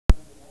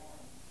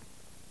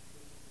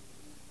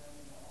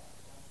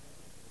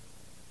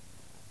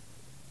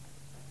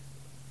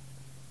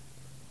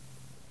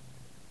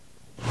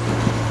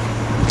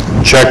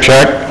Check,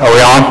 check. Are we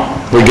on?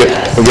 We good?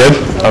 We good?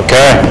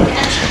 Okay.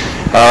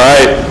 All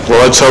right.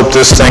 Well, let's hope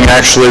this thing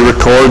actually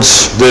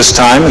records this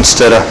time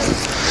instead of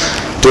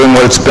doing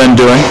what it's been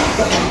doing.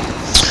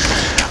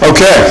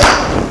 Okay.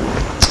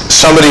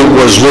 Somebody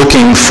was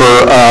looking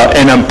for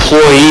an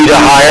employee to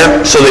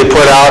hire, so they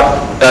put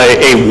out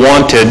a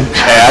wanted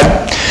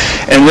ad,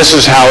 and this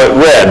is how it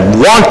read.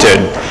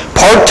 Wanted,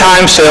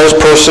 part-time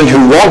salesperson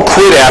who won't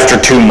quit after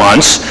 2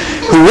 months,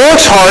 who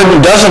works hard and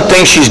doesn't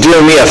think she's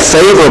doing me a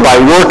favor by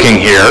working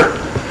here,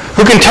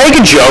 who can take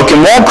a joke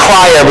and won't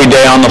cry every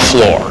day on the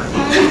floor.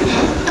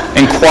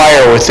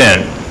 Inquire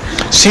within.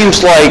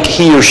 Seems like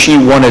he or she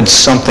wanted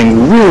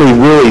something really,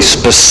 really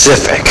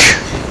specific.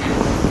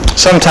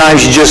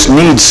 Sometimes you just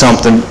need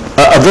something,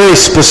 a very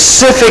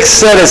specific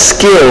set of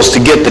skills to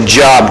get the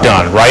job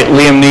done, right,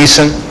 Liam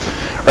Neeson?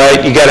 Right?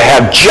 You got to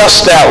have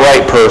just that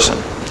right person.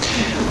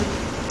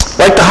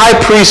 Like the high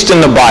priest in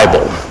the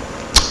Bible,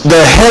 the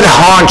head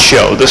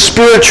honcho, the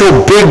spiritual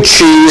big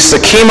cheese,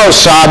 the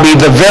kemosabe,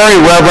 the very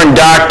reverend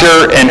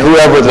doctor, and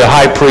whoever the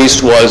high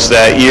priest was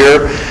that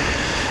year.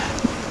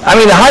 I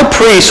mean, the high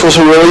priest was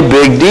a really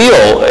big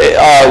deal.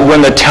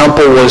 When the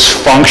temple was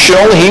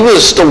functional, he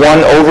was the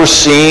one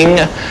overseeing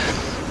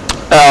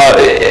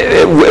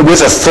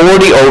with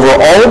authority over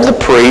all of the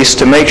priests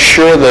to make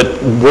sure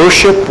that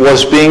worship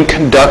was being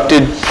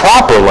conducted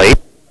properly.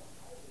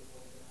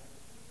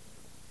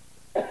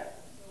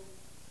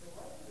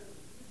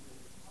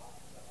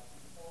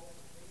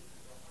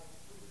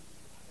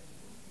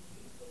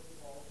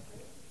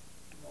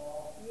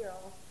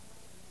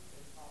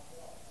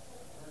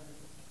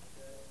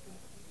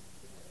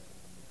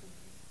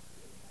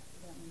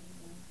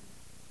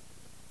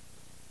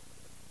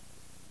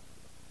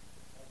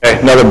 Okay,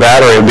 another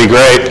battery would be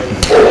great.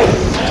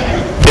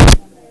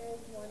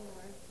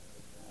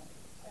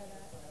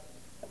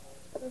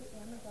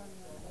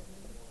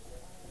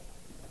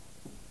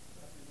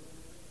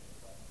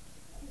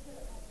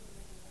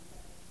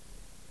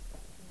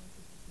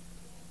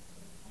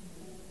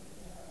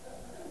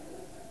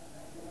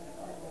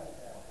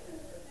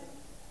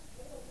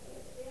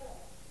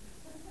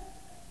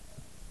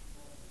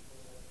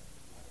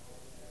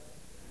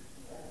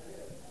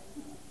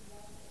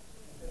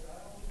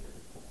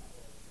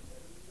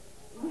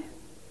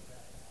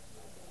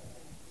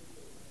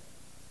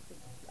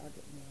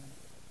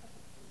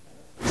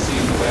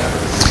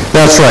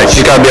 That's right,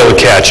 she's got to be able to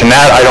catch, and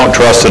that I don't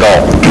trust at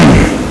all.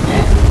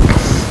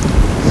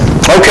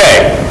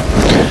 Okay,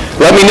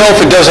 let me know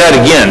if it does that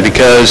again,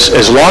 because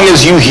as long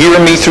as you hear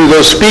me through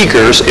those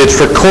speakers, it's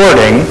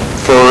recording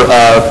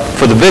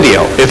for the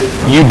video. If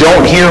you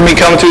don't hear me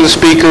come through the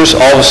speakers,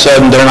 all of a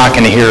sudden they're not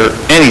going to hear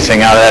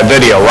anything out of that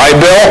video. Right,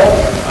 Bill?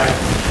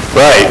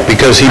 Right,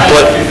 because he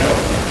put...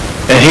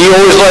 And he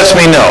always lets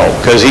me know,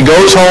 because he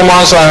goes home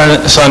on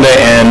Sunday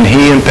and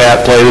he and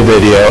Pat play the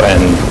video,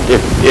 and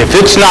if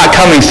it's not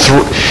coming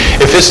through,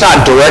 if it's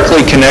not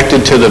directly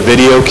connected to the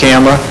video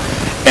camera,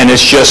 and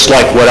it's just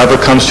like whatever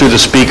comes through the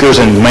speakers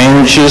and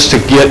manages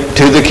to get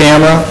to the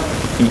camera,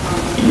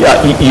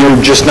 you're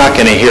just not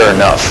going to hear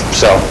enough.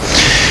 So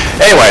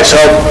anyway,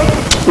 so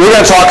we're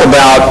going to talk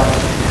about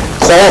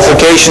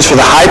qualifications for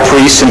the high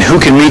priest and who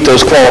can meet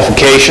those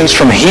qualifications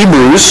from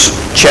Hebrews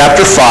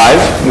chapter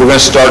 5. We're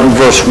going to start in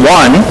verse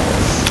 1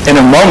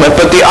 in a moment.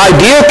 But the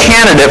ideal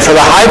candidate for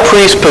the high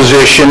priest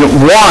position,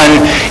 1,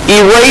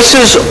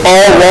 erases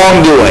all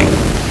wrongdoing.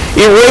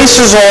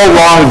 Erases all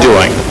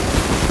wrongdoing.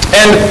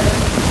 And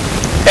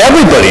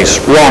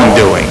everybody's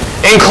wrongdoing,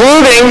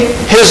 including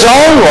his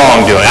own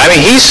wrongdoing. I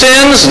mean, he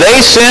sins,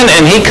 they sin,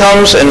 and he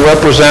comes and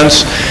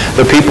represents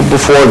the people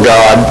before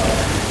God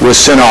with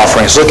sin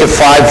offerings. Look at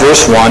 5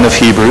 verse 1 of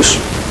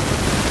Hebrews.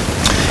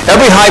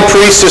 Every high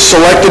priest is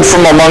selected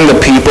from among the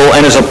people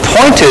and is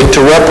appointed to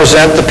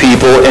represent the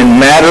people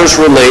in matters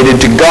related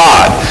to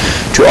God,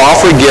 to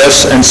offer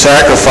gifts and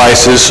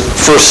sacrifices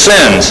for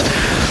sins.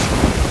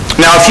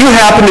 Now, if you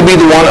happen to be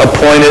the one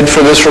appointed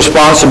for this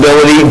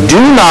responsibility,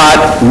 do not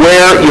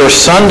wear your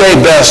Sunday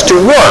best to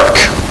work.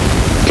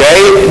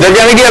 Okay? They're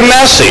going to get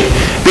messy,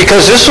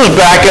 because this was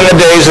back in the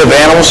days of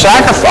animal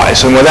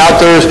sacrifice, and without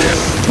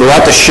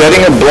the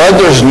shedding of blood,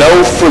 there's no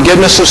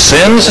forgiveness of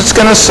sins, it's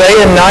going to say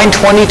in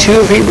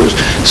 9:22 of Hebrews.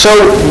 So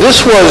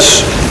this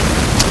was,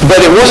 but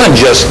it wasn't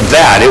just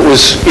that. It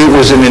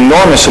was an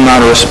enormous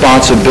amount of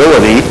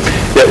responsibility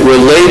that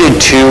related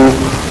to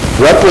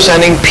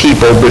representing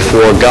people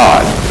before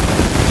God.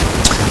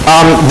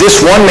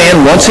 This one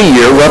man, once a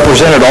year,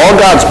 represented all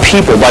God's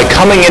people by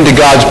coming into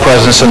God's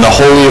presence in the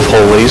Holy of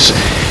Holies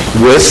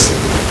with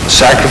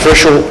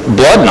sacrificial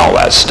blood and all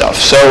that stuff.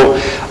 So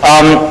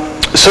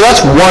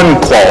that's one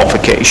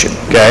qualification,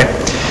 okay?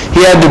 He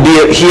had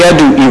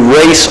to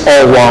erase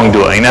all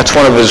wrongdoing. That's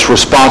one of his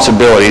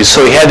responsibilities.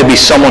 So he had to be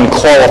someone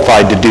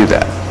qualified to do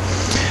that.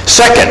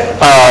 Second,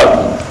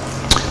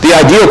 the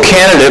ideal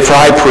candidate for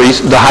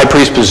the high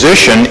priest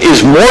position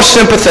is more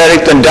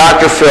sympathetic than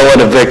Dr. Phil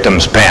at a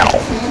victims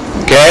panel,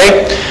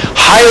 okay?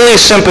 Highly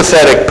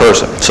sympathetic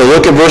person. So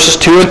look at verses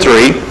 2 and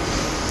 3.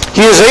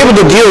 He is able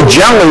to deal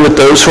gently with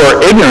those who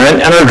are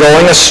ignorant and are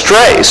going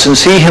astray,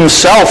 since he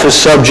himself is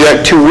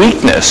subject to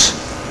weakness.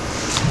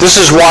 This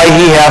is why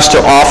he has to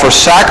offer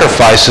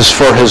sacrifices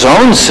for his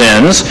own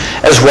sins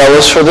as well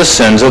as for the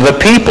sins of the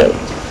people.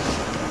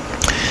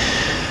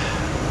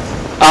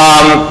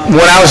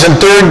 When I was in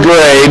third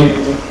grade,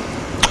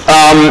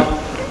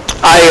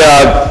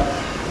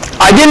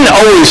 I didn't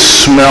always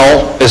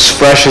smell as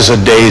fresh as a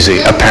daisy,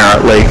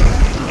 apparently.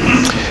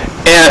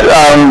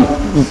 And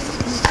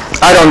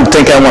I don't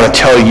think I want to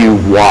tell you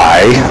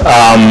why.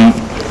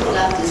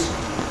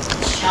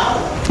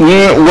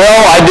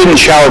 Well, I didn't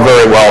shower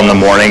very well in the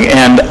morning,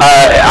 and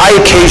I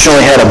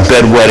occasionally had a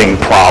bedwetting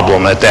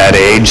problem at that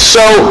age.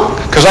 So,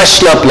 because I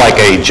slept like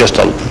just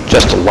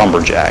a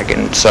lumberjack,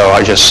 and so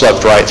I just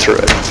slept right through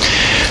it.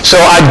 So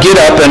I'd get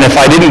up, and if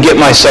I didn't get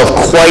myself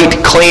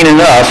quite clean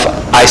enough,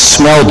 I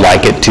smelled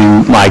like it to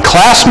my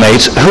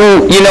classmates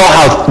who, you know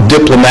how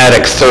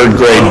diplomatic third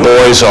grade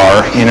boys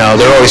are. You know,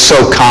 they're always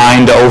so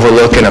kind to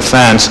overlook an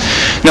offense.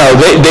 No,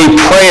 they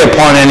prey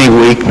upon any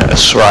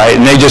weakness, right?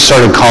 And they just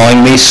started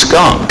calling me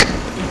skunk.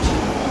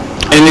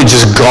 And it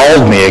just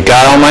galled me. It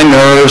got on my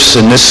nerves,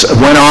 and this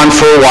went on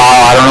for a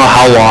while. I don't know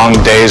how long,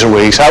 days or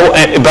weeks.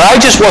 But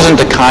I just wasn't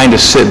the kind to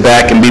sit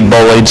back and be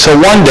bullied. So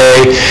one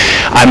day,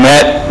 I'm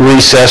at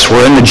recess.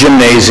 We're in the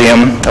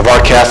gymnasium of our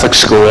Catholic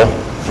school.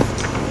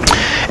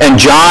 And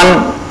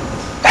John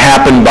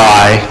happened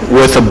by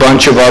with a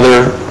bunch of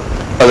other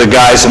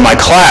guys in my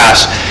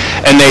class,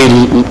 and they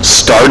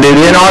started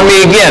in on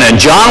me again. And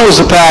John was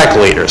the pack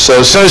leader.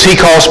 So as soon as he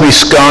calls me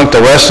skunk, the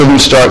rest of them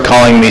start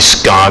calling me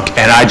skunk,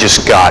 and I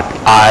just got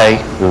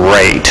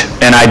irate.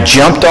 And I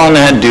jumped on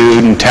that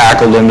dude and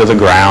tackled him to the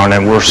ground,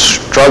 and we're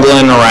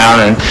struggling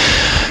around, and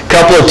a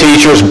couple of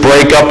teachers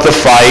break up the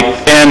fight,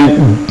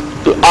 and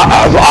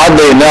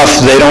oddly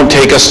enough, they don't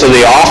take us to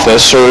the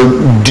office or,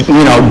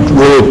 you know,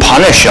 really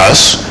punish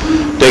us.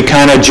 They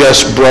kind of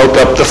just broke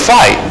up the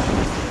fight.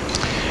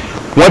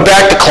 Went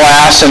back to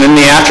class, and in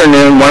the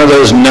afternoon, one of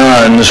those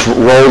nuns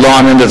rolled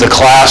on into the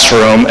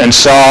classroom and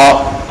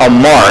saw a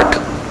mark,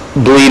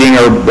 bleeding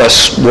or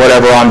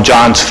whatever, on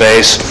John's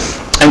face,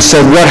 and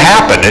said, "What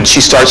happened?" And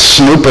she starts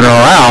snooping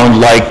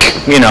around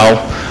like, you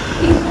know,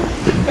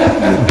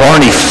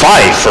 Barney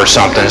Fife or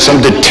something,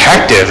 some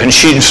detective. And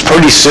she's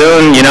pretty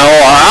soon, you know,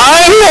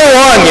 "I'm the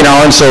one," you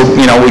know. And so,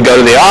 you know, we go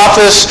to the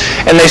office,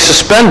 and they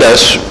suspend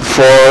us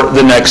for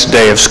the next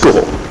day of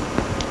school.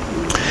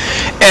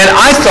 And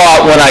I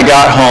thought when I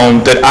got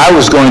home that I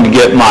was going to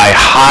get my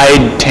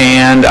hide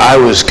tanned. I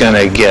was going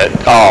to get,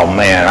 oh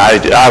man,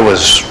 I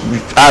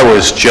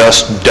was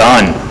just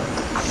done.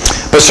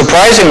 But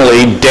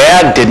surprisingly,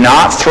 Dad did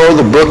not throw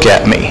the book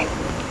at me.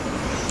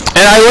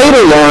 And I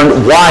later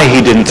learned why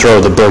he didn't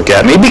throw the book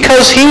at me,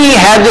 because he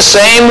had the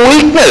same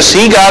weakness.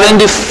 He got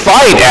into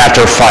fight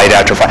after fight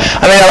after fight.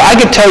 I mean, I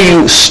could tell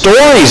you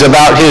stories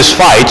about his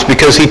fights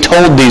because he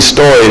told these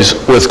stories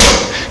with,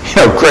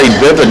 you know, great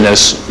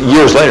vividness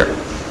years later.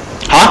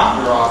 Huh?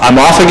 I'm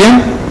off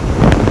again?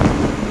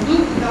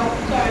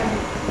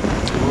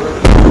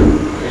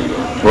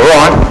 We're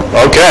on.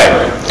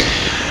 Okay.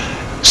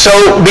 So,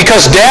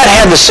 because Dad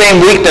had the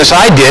same weakness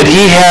I did,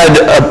 he had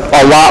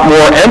a lot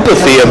more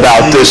empathy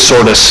about this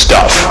sort of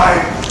stuff.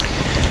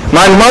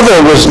 My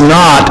mother was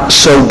not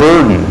so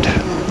burdened,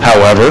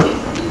 however,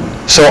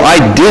 so I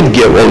did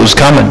get what was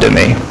coming to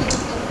me.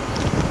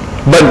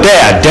 But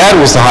Dad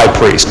was the high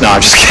priest. No,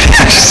 I'm just kidding.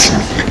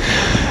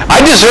 I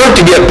deserved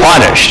to get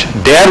punished.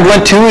 Dad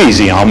went too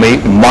easy on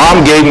me.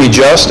 Mom gave me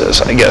justice,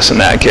 I guess, in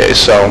that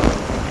case. So,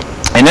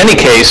 in any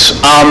case,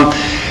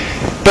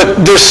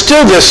 but there's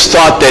still this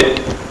thought that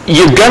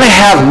you're going to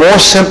have more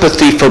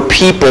sympathy for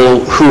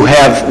people who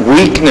have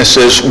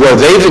weaknesses, where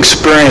they've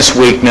experienced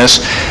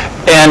weakness,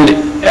 and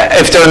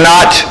if they're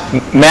not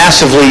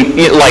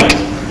massively, like,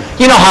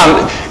 you know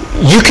how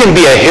you can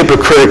be a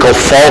hypocritical,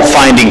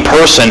 fault-finding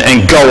person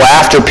and go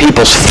after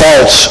people's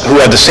faults who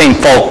have the same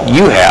fault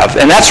you have,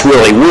 and that's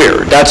really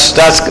weird. That's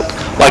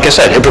like I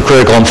said,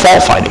 hypocritical and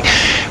fault-finding.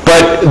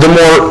 But the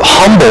more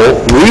humble,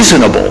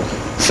 reasonable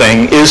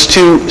thing is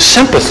to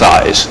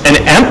sympathize and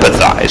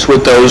empathize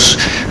with those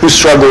who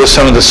struggle with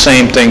some of the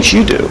same things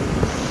you do.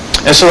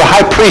 And so the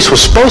high priest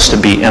was supposed to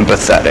be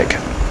empathetic.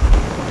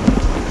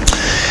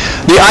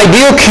 The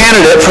ideal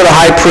candidate for the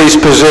high priest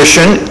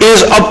position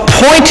is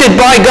appointed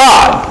by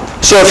God.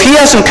 So if he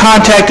hasn't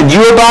contacted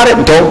you about it,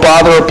 don't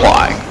bother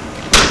applying.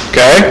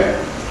 Okay?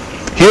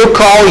 He'll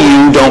call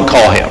you, don't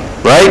call him.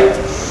 Right?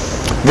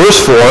 Verse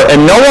 4,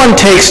 "And no one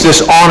takes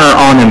this honor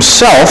on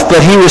himself, but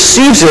he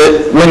receives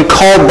it when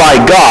called by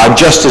God,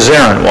 just as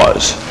Aaron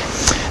was."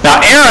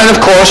 Now Aaron,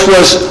 of course,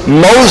 was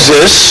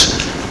Moses'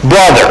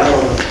 brother.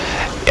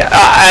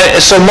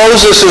 So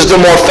Moses is the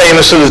more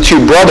famous of the two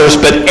brothers,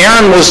 but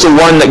Aaron was the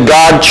one that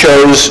God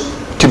chose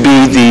to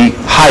be the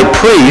high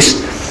priest.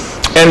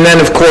 And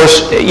then, of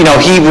course, you know,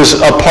 he was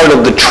a part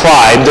of the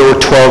tribe. There were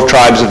 12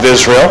 tribes of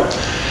Israel,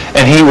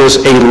 and he was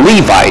a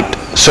Levite.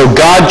 So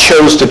God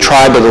chose the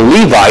tribe of the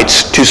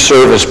Levites to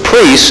serve as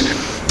priests,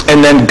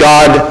 and then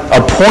God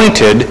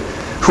appointed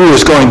who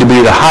was going to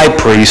be the high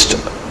priest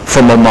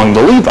from among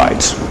the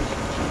Levites.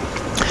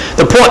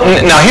 The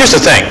point, now here's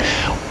the thing.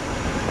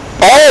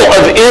 All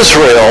of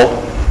Israel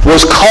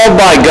was called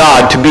by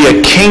God to be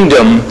a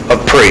kingdom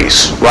of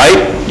priests,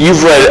 right?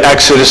 You've read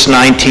Exodus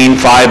 19,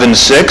 5 and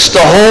 6.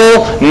 The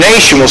whole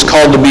nation was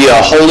called to be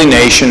a holy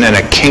nation and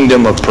a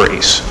kingdom of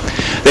priests.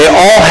 They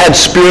all had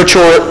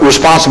spiritual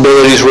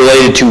responsibilities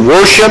related to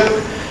worship,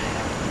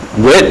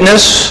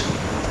 witness,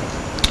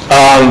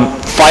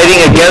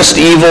 fighting against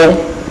evil,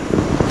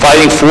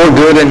 fighting for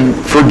good and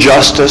for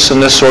justice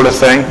and this sort of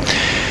thing.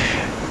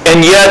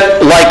 And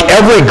yet, like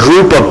every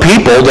group of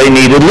people, they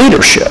needed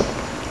leadership.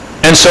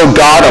 And so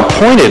God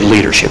appointed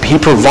leadership. He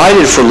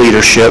provided for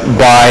leadership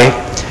by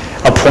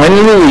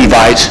appointing the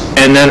Levites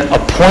and then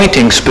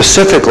appointing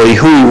specifically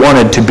who he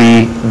wanted to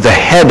be the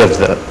head of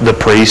the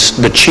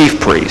priest, the chief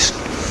priest.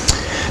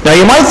 Now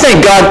you might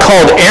think God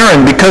called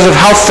Aaron because of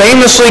how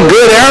famously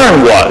good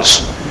Aaron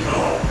was.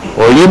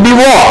 Well, you'd be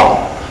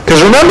wrong.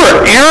 Because remember,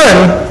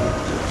 Aaron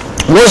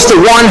was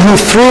the one who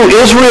threw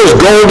Israel's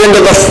gold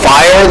into the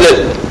fire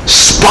that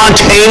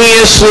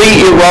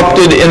spontaneously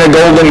erupted in a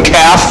golden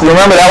calf.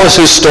 Remember, that was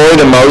his story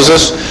to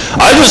Moses.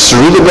 I just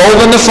threw the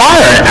gold in the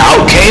fire and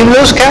out came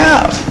this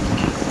calf.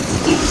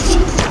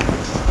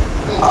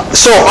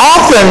 So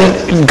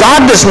often,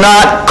 God does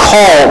not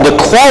call the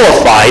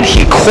qualified,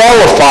 he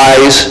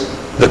qualifies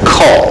the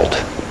called.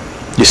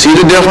 You see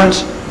the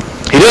difference?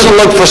 He doesn't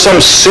look for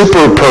some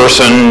super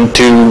person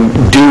to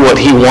do what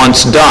he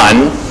wants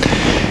done.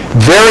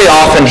 Very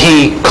often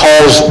he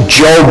calls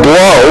Joe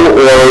Blow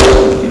or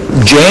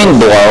Jane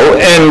Blow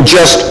and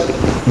just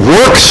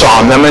works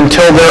on them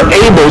until they're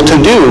able to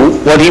do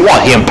what he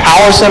wants. He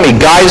empowers them, he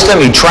guides them,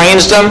 he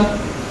trains them.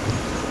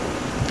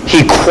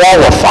 He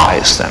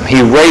qualifies them.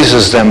 He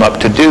raises them up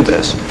to do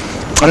this.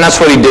 And that's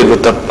what he did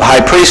with the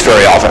high priest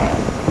very often.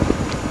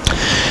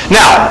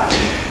 Now,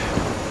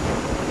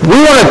 we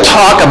want to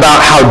talk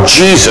about how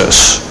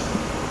Jesus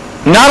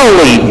not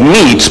only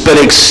meets but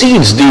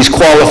exceeds these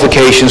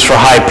qualifications for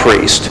high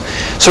priest.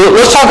 So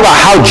let's talk about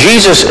how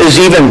Jesus is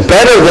even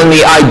better than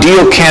the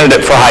ideal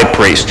candidate for high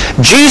priest.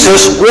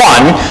 Jesus,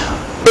 one,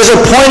 is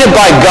appointed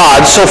by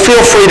God, so feel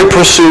free to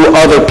pursue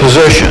other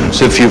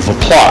positions if you've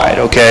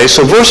applied, okay?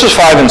 So verses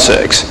 5 and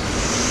 6.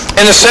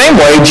 In the same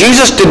way,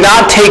 Jesus did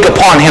not take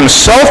upon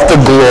himself the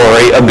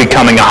glory of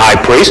becoming a high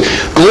priest.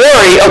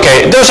 Glory,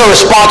 okay, there's a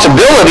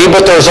responsibility,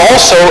 but there's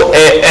also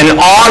an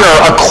honor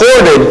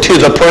accorded to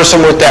the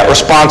person with that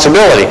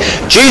responsibility.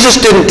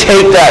 Jesus didn't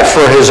take that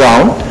for his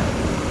own,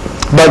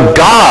 but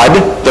God,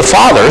 the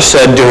Father,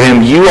 said to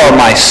him, "You are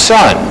my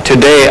son.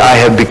 Today I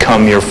have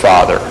become your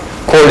father,"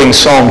 quoting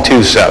Psalm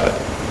 2:7.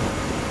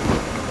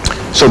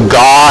 So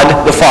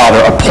God, the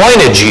Father,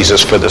 appointed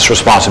Jesus for this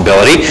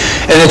responsibility,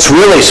 and it's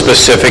really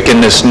specific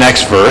in this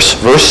next verse,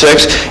 verse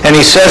 6, and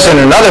he says in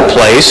another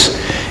place,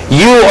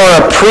 "You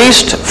are a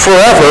priest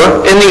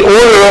forever in the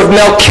order of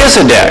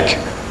Melchizedek."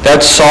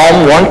 That's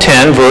Psalm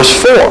 110, verse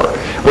 4,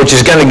 which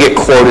is going to get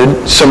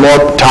quoted some more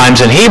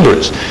times in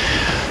Hebrews.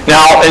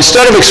 Now,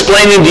 instead of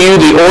explaining to you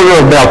the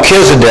order of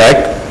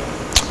Melchizedek,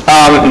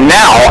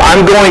 now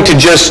I'm going to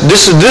just,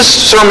 this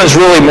sermon's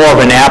really more of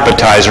an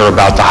appetizer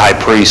about the high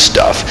priest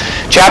stuff.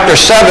 Chapter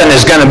 7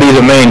 is going to be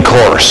the main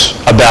course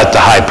about the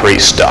high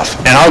priest stuff.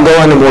 And I'll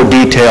go into more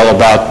detail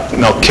about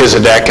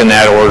Melchizedek and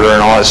that order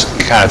and all this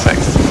kind of thing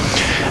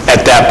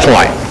at that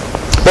point.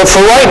 But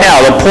for right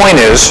now, the point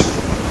is,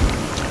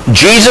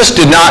 Jesus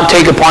did not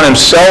take upon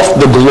himself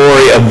the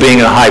glory of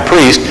being a high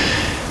priest.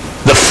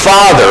 The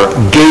Father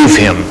gave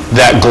him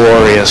that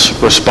glorious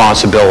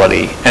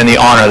responsibility and the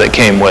honor that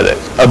came with it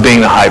of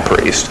being the high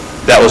priest.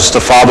 That was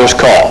the Father's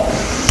call.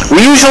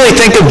 We usually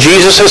think of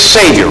Jesus as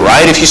Savior,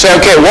 right? If you say,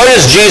 okay, what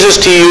is Jesus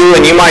to you?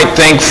 And you might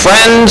think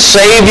friend,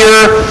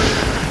 Savior.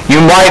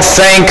 You might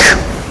think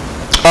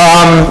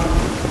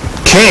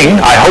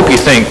King. I hope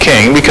you think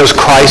King, because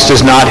Christ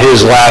is not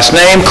his last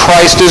name.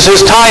 Christ is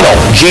his title.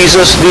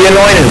 Jesus, the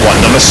Anointed One,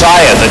 the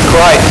Messiah, the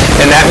Christ.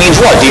 And that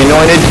means what? The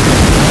Anointed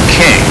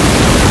King.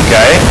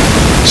 Okay?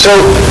 So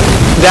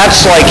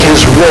that's like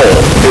his role,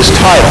 his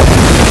title.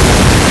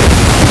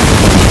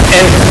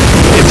 And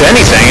if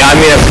anything,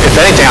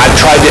 I've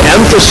tried to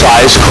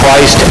emphasize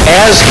Christ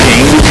as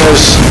King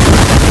because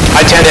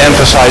I tend to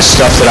emphasize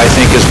stuff that I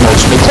think is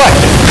most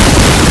neglected.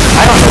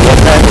 I don't know what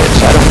that is.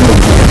 I don't know.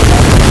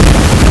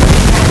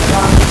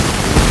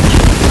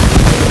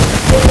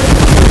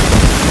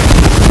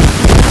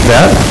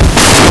 That?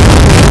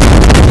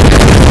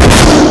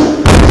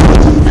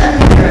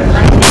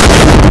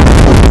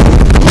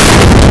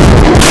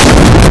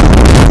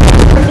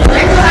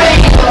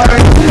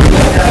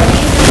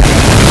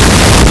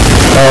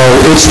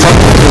 Oh, it's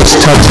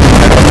touching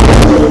that.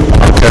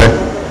 Okay.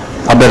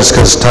 I bet it's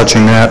because it's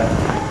touching that.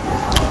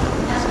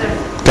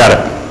 Got it.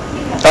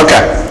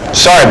 Okay.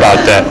 Sorry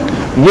about that.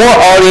 More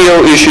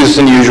audio issues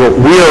than usual.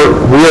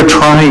 We're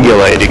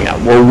triangulating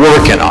them. We're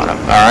working on them.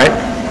 All right?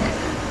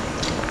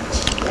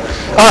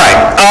 All right.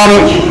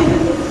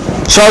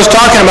 So I was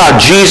talking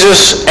about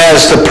Jesus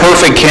as the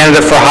perfect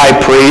candidate for high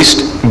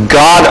priest.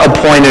 God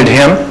appointed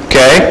him.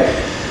 Okay?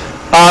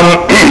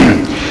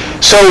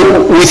 So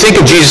we think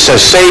of Jesus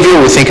as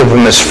Savior, we think of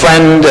him as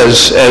friend,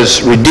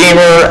 as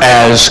Redeemer,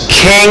 as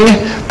King,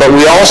 but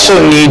we also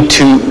need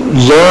to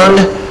learn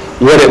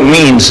what it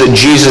means that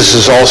Jesus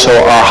is also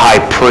our high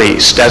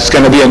priest. That's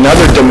going to be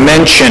another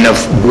dimension of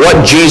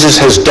what Jesus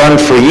has done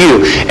for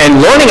you.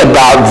 And learning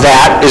about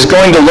that is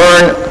going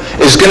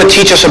to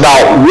teach us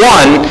about,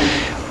 one,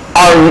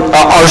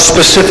 our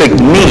specific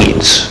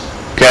needs,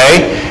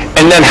 okay?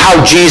 And then how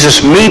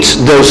Jesus meets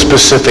those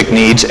specific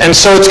needs. And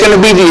so it's going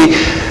to be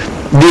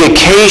the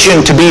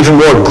occasion to be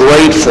even more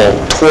grateful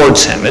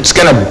towards him. It's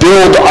going to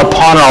build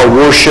upon our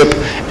worship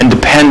and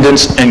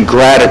dependence and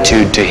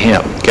gratitude to him,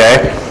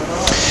 okay?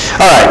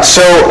 All right,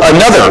 so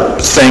another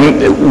thing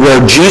where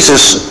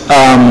Jesus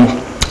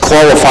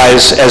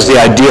qualifies as the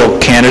ideal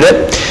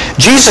candidate,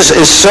 Jesus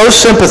is so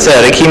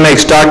sympathetic, he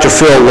makes Dr.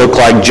 Phil look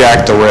like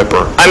Jack the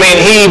Ripper. I mean,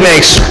 he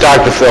makes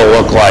Dr. Phil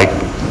look like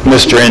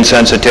Mr.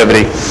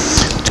 Insensitivity.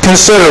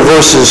 Consider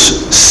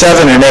verses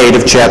 7 and 8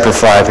 of chapter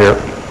 5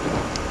 here.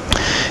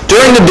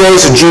 During the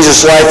days of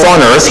Jesus' life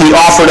on earth, he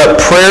offered up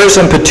prayers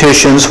and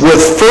petitions with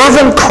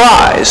fervent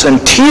cries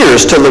and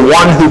tears to the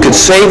one who could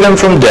save him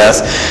from death,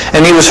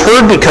 and he was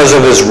heard because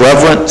of his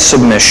reverent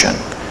submission.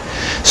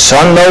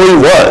 Son though he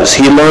was,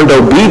 he learned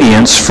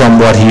obedience from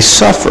what he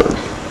suffered.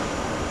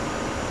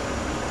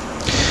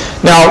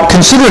 Now,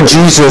 consider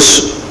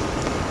Jesus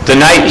the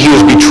night he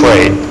was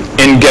betrayed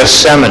in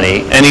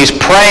Gethsemane, and he's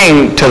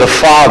praying to the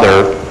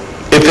Father,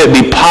 if it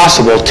be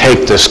possible,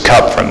 take this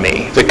cup from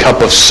me, the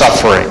cup of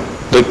suffering,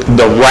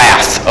 the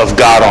wrath of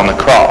God on the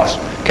cross,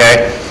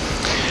 okay?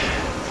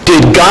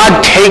 Did God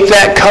take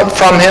that cup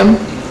from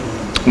him?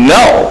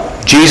 No.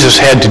 Jesus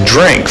had to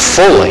drink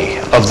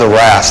fully of the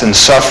wrath and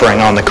suffering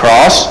on the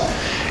cross.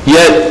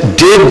 Yet,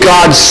 did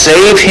God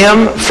save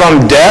him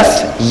from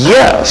death?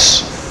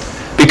 Yes.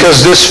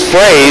 Because this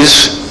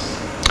phrase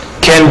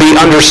can be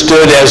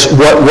understood as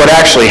what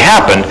actually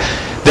happened,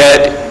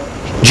 that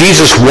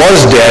Jesus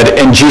was dead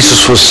and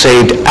Jesus was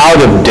saved out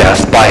of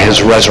death by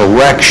his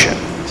resurrection.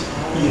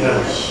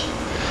 Yes.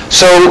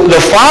 So the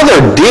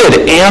Father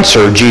did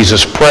answer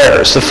Jesus'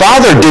 prayers. The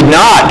Father did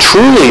not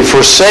truly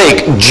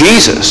forsake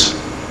Jesus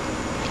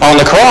on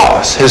the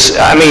cross. The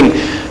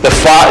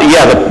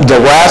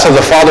wrath of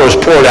the Father was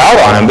poured out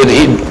on him,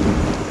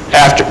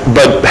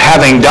 but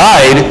having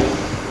died,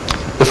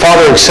 the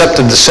Father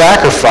accepted the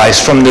sacrifice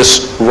from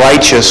this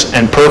righteous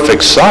and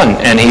perfect Son,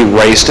 and he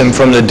raised him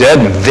from the dead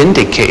and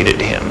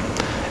vindicated him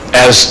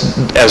as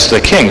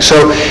the King.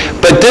 So,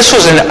 but this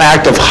was an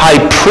act of high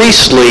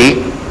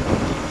priestly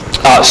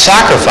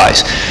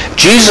sacrifice.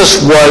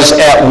 Jesus was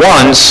at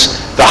once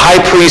the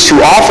high priest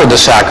who offered the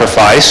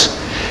sacrifice,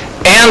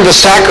 and the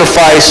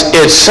sacrifice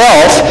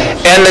itself,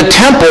 and the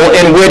temple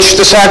in which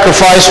the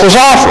sacrifice was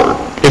offered.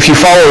 If you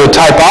follow the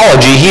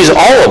typology, he's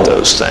all of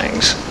those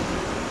things.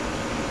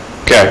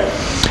 Okay.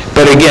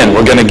 But again,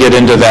 we're going to get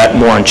into that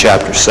more in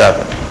chapter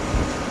 7.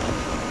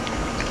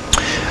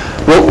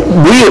 Well,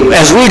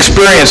 as we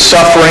experience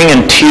suffering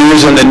and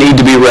tears and the need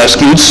to be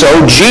rescued, so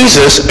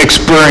Jesus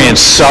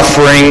experienced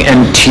suffering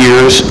and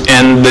tears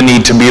and the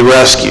need to be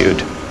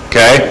rescued.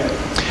 Okay?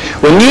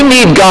 When you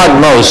need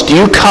God most, do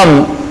you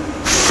come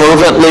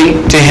fervently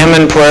to him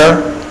in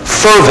prayer?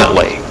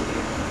 Fervently.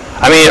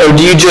 I mean, or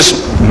do you just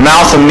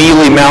mouth a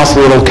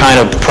little kind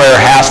of prayer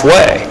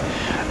halfway?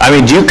 I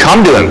mean, do you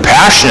come to him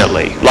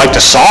passionately, like the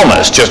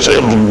psalmist, just,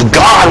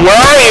 God, where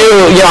are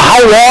you?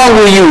 How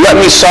long will you let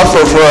me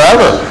suffer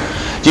forever?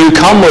 Do you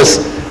come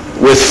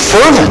with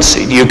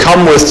fervency? Do you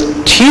come with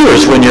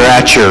tears when you're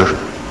at your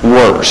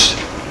worst?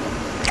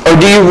 Or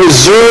do you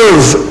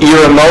reserve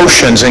your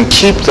emotions and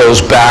keep those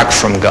back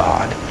from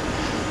God?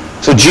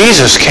 So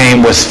Jesus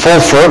came with full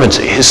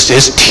fervency.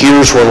 His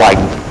tears were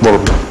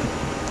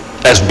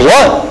as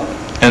blood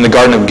in the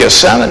Garden of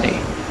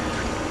Gethsemane.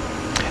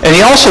 And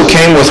he also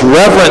came with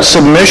reverent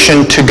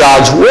submission to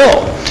God's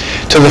will,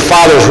 to the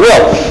Father's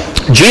will.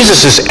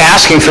 Jesus is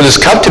asking for this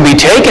cup to be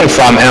taken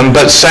from him,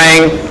 but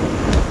saying,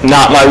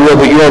 not my will,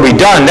 but your will be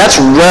done.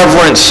 That's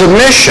reverent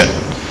submission.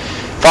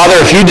 Father,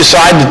 if you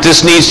decide that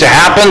this needs to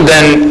happen,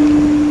 then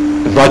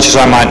as much as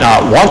I might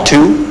not want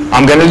to,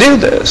 I'm going to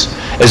do this.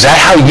 Is that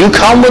how you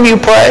come when you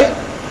pray?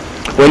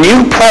 When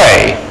you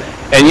pray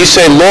and you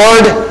say,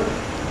 Lord,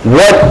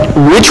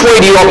 which way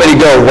do you want me to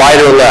go, right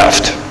or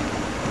left?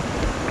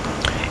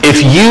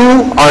 If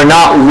you are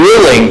not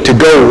willing to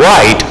go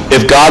right,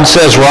 if God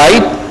says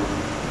right,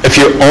 if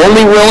you're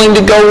only willing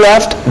to go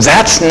left,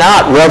 that's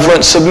not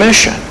reverent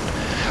submission.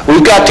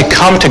 We've got to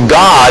come to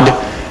God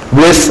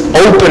with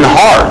open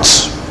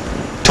hearts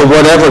to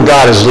whatever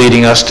God is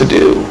leading us to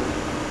do.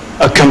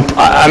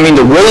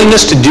 The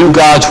willingness to do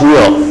God's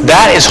will,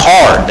 that is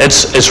hard.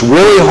 It's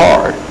really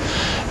hard.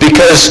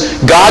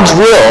 Because God's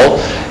will,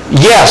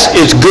 yes,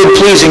 it's good,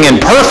 pleasing, and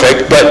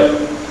perfect,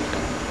 but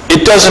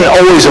it doesn't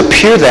always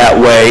appear that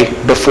way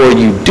before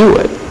you do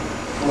it.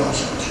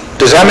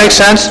 Does that make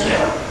sense?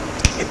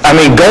 I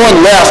mean,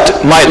 going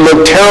left might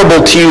look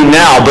terrible to you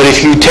now, but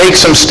if you take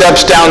some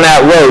steps down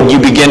that road,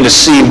 you begin to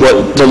see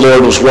what the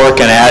Lord was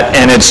working at,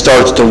 and it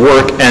starts to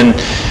work, and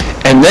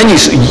And then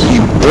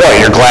boy,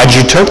 you're glad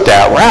you took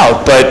that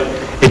route, but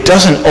it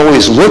doesn't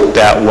always look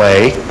that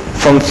way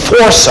from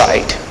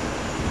foresight.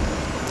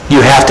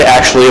 You have to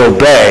actually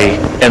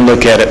obey and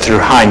look at it through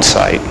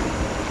hindsight.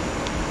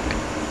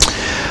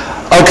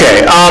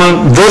 Okay,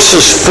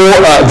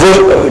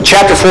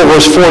 chapter 4,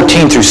 verse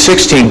 14 through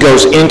 16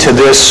 goes into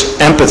this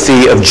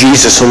empathy of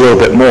Jesus a little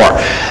bit more.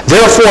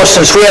 Therefore,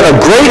 since we have a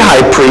great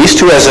high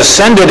priest who has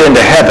ascended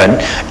into heaven,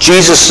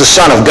 Jesus the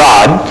Son of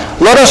God,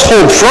 let us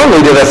hold firmly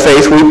to the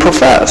faith we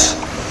profess.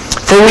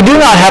 For we do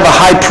not have a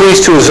high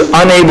priest who is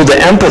unable to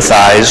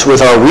empathize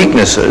with our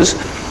weaknesses,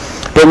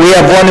 but we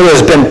have one who has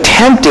been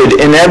tempted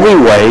in every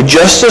way,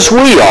 just as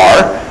we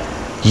are,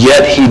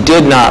 yet he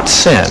did not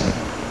sin.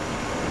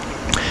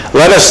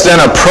 Let us then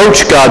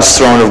approach God's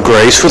throne of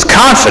grace with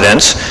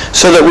confidence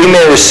so that we may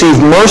receive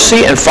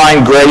mercy and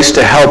find grace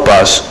to help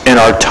us in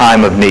our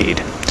time of need.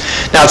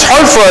 Now, it's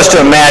hard for us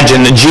to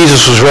imagine that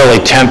Jesus was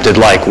really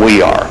tempted like we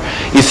are.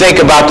 You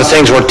think about the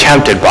things we're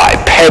tempted by,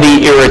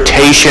 petty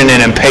irritation and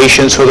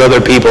impatience with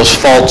other people's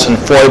faults and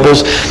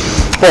foibles.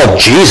 Well,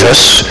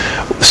 Jesus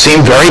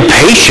seemed very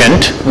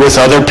patient with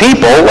other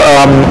people,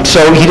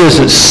 so he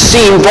doesn't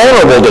seem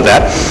vulnerable to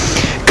that.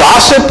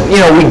 Gossip,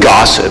 we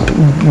gossip.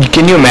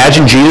 Can you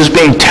imagine Jesus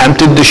being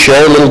tempted to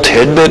share a little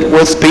tidbit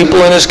with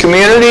people in his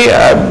community?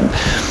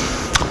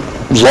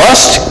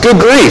 Lust? Good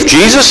grief.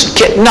 Jesus?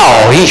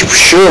 No, he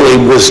surely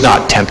was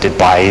not tempted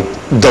by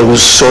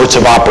those sorts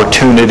of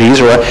opportunities.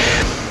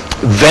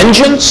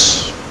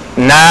 Vengeance?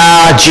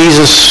 Nah,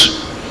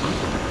 Jesus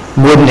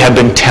wouldn't have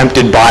been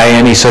tempted by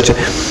any such.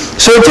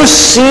 So it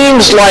just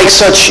seems like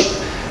such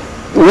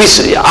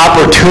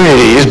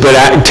opportunities, but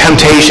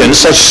temptations,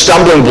 such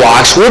stumbling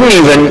blocks wouldn't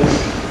even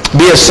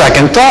be a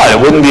second thought.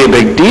 It wouldn't be a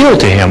big deal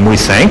to him, we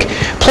think.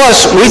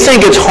 Plus, we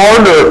think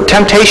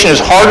temptation is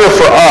harder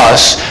for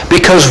us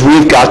because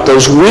we've got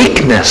those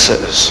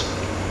weaknesses.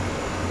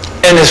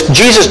 And if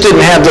Jesus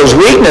didn't have those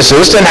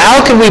weaknesses, then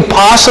how could we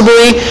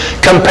possibly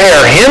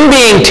compare him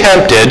being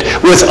tempted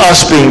with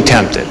us being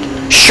tempted?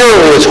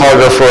 Surely it's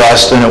harder for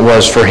us than it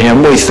was for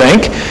him, we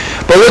think.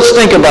 But let's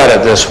think about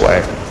it this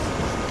way.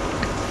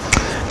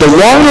 The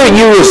longer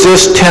you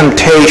resist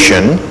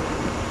temptation,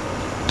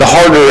 the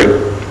harder it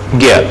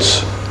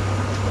gets.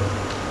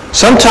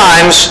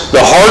 Sometimes the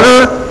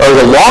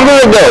longer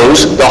it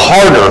goes, the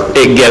harder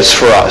it gets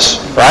for us,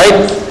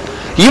 right?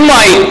 You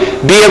might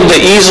be able to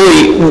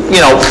easily,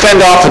 fend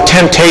off a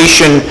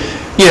temptation,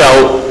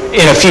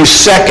 in a few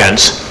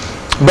seconds,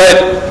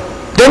 but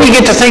then you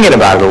get to thinking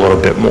about it a little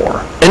bit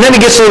more. And then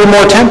it gets a little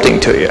more tempting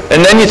to you.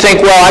 And then you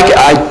think, well,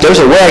 there's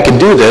a way I could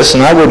do this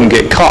and I wouldn't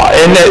get caught.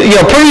 And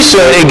pretty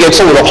soon it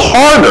gets a little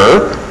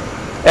harder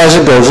as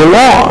it goes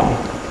along.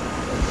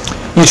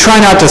 You try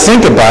not to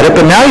think about it,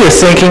 but now you're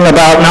thinking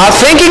about not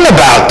thinking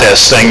about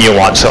this thing you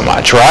want so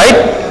much, right?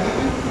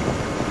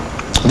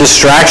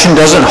 Distraction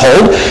doesn't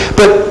hold.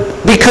 But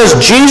because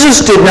Jesus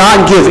did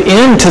not give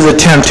in to the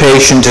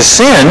temptation to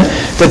sin,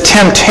 the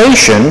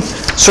temptation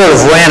sort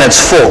of ran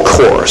its full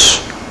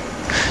course.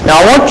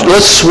 Now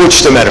let's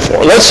switch the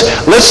metaphor. Let's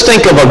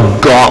think of a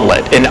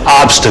gauntlet, an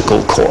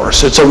obstacle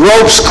course. It's a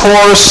ropes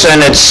course, and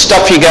it's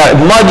stuff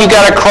mud you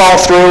got to crawl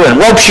through, and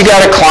ropes you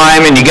got to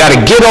climb, and you got to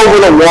get over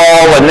the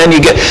wall, and then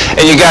you got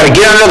to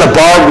get under the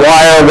barbed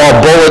wire while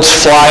bullets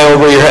fly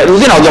over your head.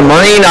 The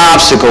marine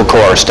obstacle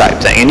course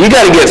type thing, and you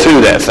got to get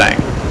through that thing.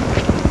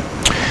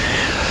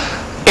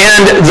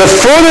 And the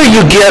further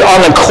you get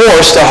on the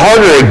course, the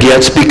harder it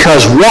gets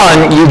because,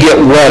 one, you get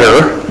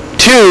wetter,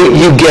 two,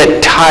 you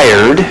get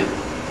tired,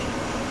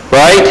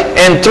 right?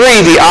 And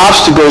three, the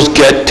obstacles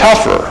get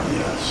tougher.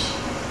 Yes.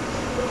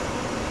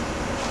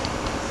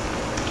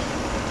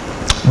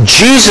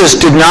 Jesus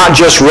did not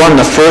just run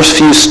the first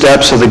few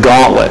steps of the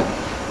gauntlet.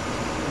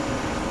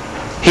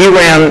 He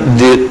ran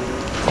the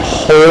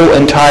whole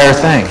entire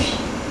thing.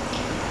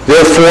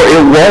 Therefore,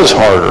 it was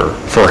harder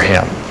for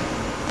him.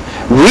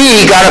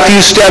 We got a few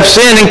steps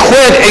in and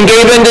quit and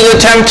gave in to the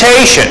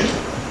temptation.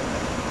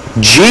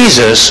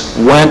 Jesus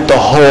went the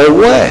whole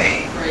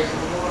way.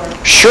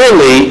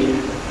 Surely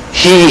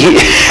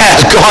he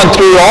has gone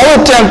through all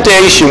the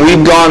temptation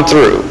we've gone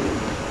through,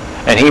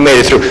 and he made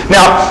it through.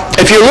 Now,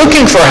 if you're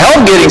looking for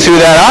help getting through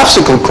that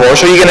obstacle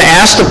course, are you going to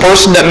ask the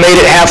person that made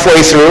it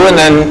halfway through and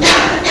then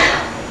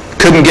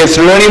couldn't get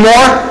through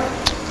anymore?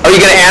 Are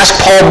you going to ask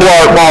Paul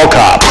Blart Mall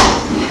Cop?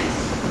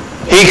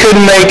 He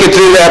couldn't make it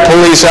through that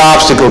police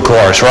obstacle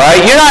course, right?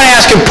 You're not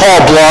asking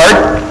Paul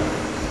Blart.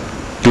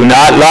 Do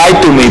not lie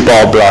to me,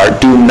 Paul Blart.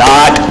 Do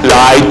not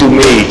lie to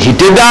me. He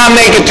did not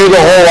make it through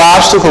the whole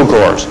obstacle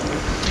course.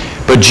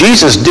 But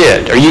Jesus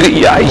did.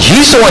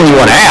 He's the one you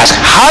want to ask.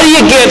 How do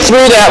you get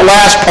through that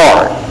last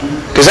part?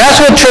 Because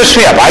that's what trips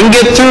me up. I can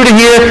get through to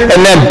here,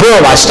 and then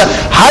boom, I stop.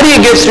 How do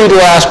you get through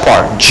the last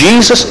part?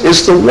 Jesus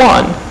is the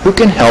one who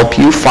can help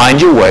you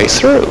find your way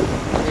through.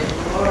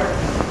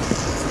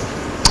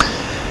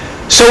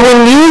 So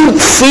when you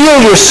feel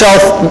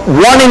yourself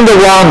wanting the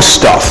wrong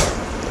stuff,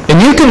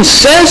 and you can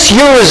sense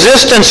your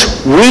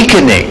resistance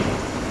weakening,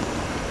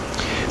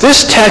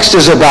 this text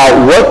is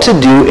about what to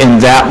do in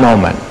that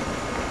moment.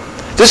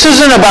 This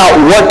isn't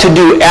about what to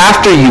do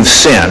after you've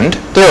sinned.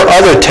 There are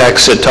other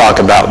texts that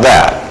talk about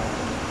that.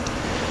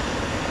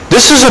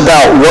 This is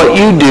about what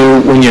you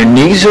do when your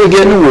knees are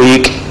getting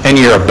weak and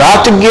you're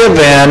about to give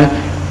in.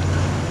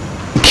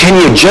 Can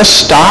you just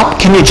stop?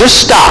 Can you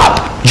just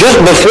stop? Just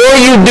before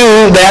you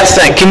do that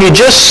thing, can you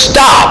just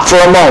stop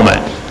for a moment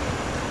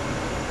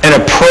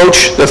and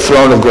approach the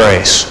throne of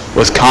grace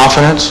with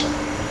confidence?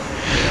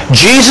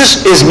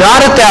 Jesus is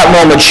not at that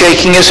moment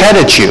shaking his head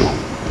at you.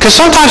 Because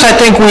sometimes I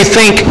think we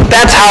think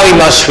that's how he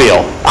must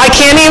feel. I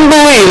can't even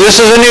believe this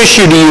is an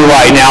issue to you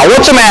right now.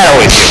 What's the matter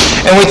with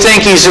you? And we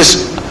think he's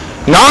just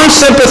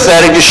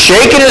non-sympathetic, just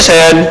shaking his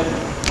head,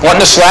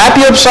 wanting to slap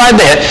you upside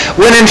the head,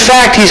 when in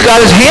fact he's got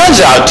his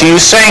hands out to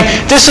you saying,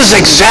 this is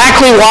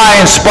exactly why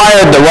I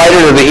inspired the writer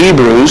of the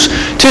Hebrews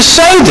to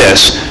say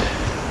this.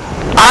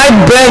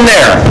 I've been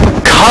there.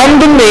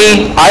 Come to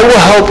me. I will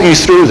help you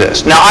through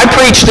this. Now, I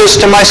preach this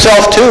to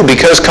myself too,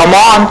 because come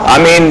on, I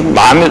mean,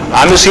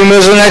 I'm as human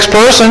as the next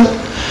person.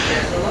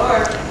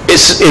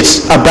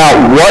 It's about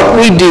what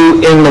we do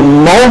in the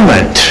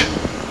moment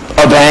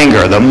of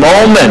anger, the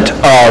moment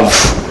of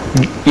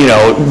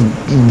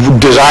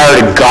desire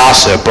to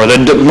gossip, or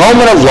the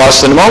moment of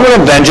lust, the moment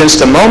of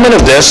vengeance, the moment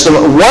of this,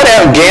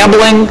 whatever,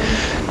 gambling,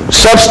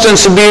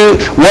 substance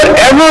abuse,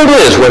 whatever it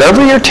is,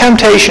 whatever your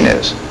temptation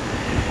is,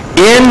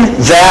 in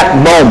that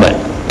moment,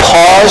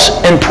 pause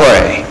and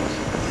pray.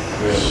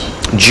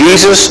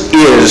 Jesus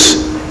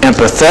is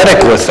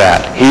empathetic with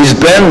that. He's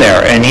been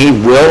there, and he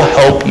will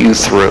help you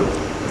through.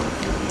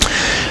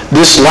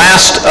 This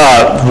last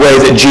way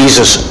that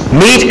Jesus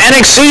meets and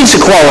exceeds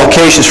the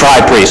qualifications for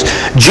high priest.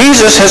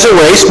 Jesus has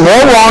erased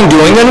more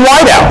wrongdoing than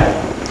whiteout.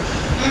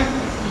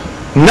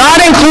 Not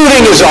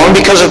including his own,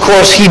 because of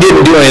course he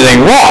didn't do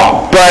anything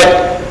wrong,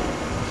 but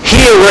he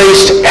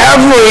erased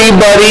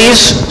everybody's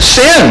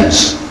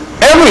sins.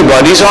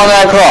 Everybody's on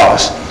that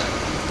cross.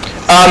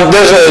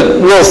 There's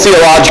a little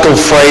theological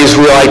phrase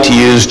we like to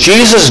use.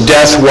 Jesus'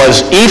 death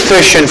was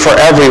efficient for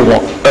everyone.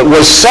 It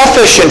was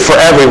sufficient for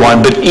everyone,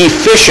 but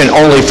efficient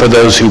only for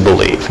those who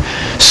believe.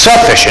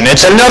 Sufficient.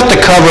 It's enough to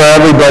cover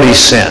everybody's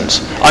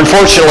sins.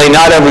 Unfortunately,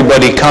 not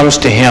everybody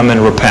comes to him and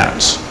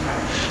repents.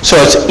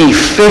 So it's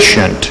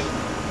efficient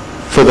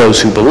for those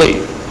who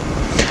believe.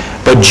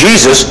 But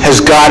Jesus has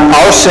got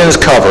our sins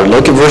covered.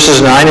 Look at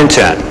verses 9 and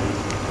 10.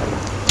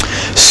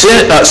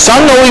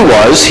 Son though he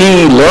was,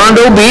 he learned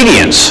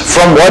obedience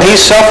from what he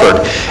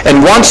suffered.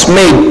 And once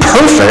made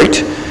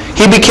perfect,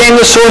 he became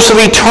the source of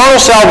eternal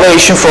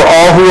salvation for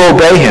all who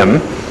obey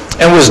him,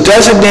 and was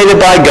designated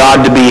by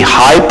God to be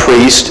high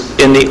priest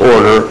in the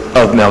order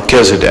of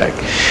Melchizedek.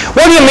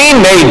 What do you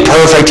mean made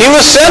perfect? He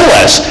was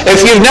sinless.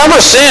 If you've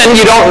never sinned,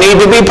 you don't need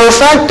to be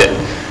perfected.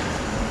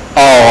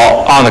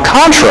 On the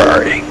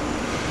contrary,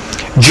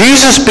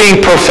 Jesus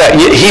being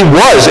perfect, he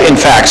was in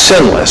fact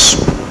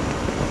sinless.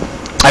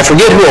 I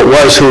forget who it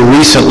was who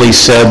recently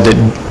said that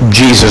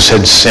Jesus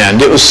had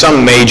sinned. It was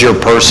some major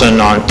person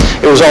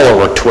it was all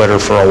over Twitter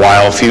for a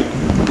while,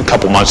 a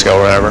couple months ago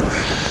or whatever.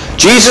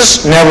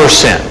 Jesus never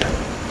sinned.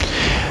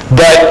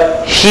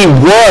 But he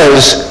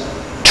was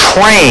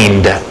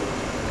trained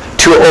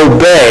to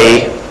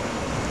obey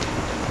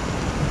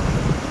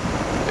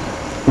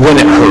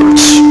when it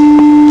hurts.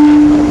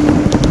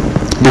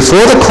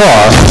 Before the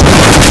cross,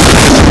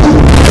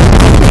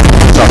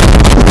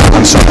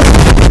 I'm sorry.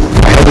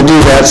 I had to do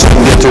that so I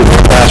can get through the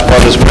last part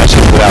of this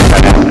message without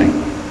that happening.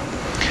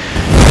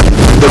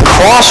 The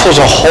cross was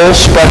a whole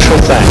special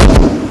thing.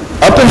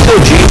 Up until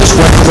Jesus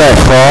went to that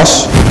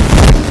cross,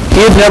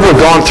 he had never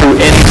gone through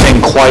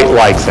anything quite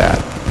like that.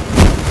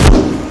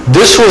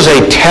 This was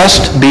a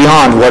test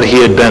beyond what he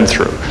had been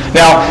through.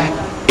 Now,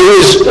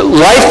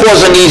 life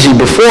wasn't easy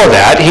before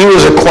that. He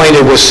was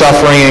acquainted with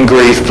suffering and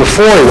grief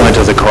before he went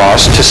to the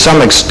cross, to some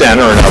extent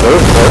or another,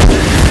 of course.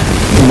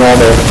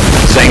 Normal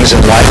things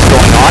in life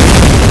going on.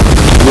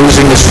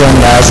 Losing his friend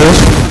Lazarus.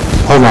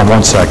 Hold on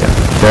 1 second,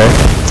 okay?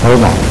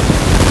 Hold on.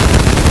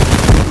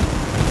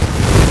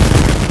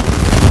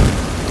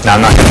 Now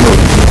I'm not going to move.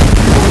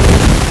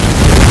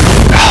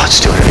 Oh, let's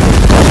do it anyway.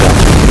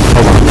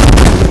 Hold on.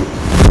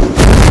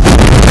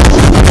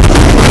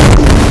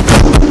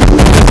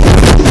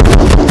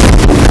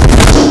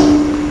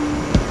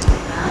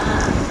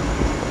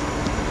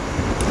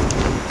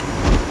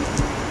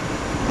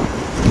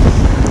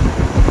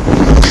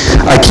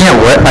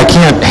 I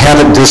can't have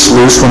it this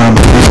loose when I'm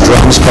playing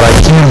drums, but I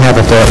can have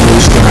it that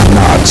loose when I'm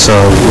not. So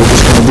we're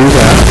just going to do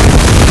that.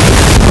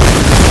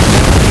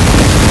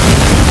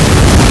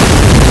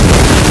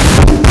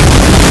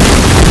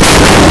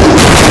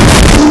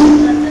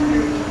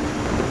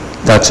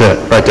 That's it,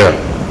 right there.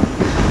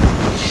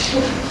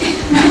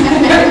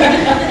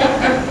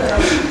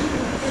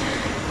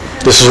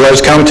 This is what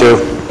it's come to.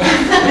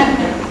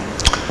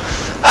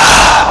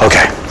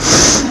 Okay.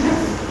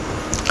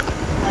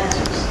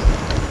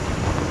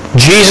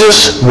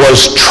 Jesus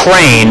was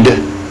trained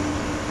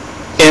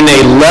in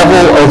a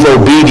level of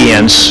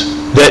obedience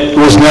that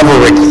was never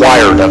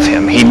required of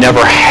him. He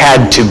never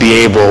had to be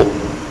able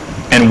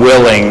and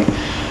willing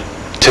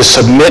to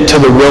submit to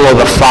the will of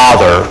the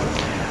Father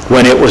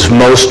when it was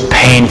most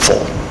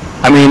painful.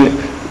 I mean,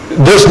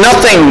 there's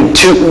nothing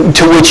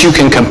to which you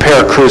can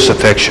compare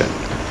crucifixion.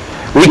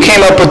 We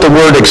came up with the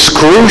word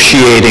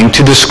excruciating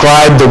to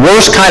describe the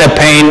worst kind of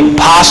pain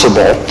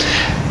possible,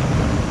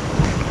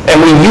 and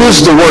we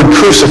used the word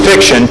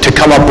crucifixion to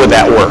come up with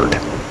that word.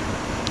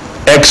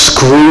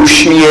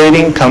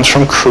 Excruciating comes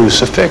from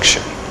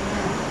crucifixion.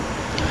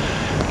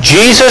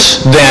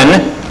 Jesus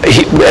then,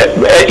 he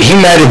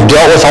might have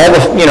dealt with all the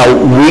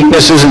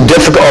weaknesses and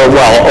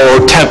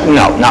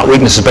not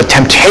weaknesses, but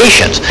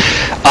temptations,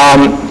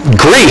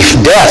 grief,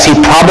 death. He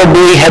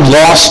probably had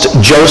lost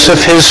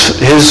Joseph,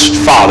 his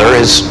father,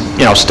 his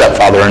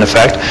stepfather in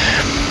effect,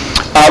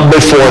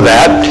 before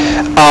that,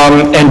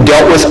 and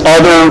dealt with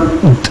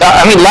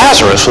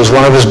Lazarus was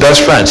one of his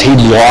best friends. He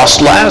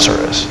lost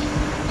Lazarus.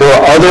 There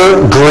were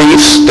other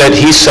griefs that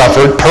he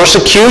suffered.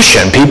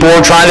 Persecution. People were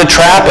trying to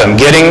trap him,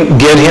 get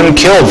him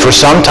killed for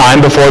some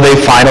time before they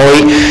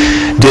finally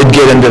did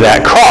get into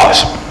that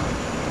cross.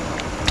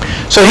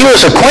 So he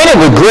was acquainted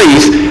with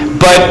grief,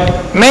 but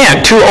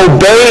man, to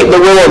obey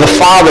the will of the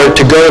Father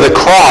to go to the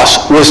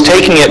cross was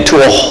taking it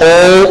to a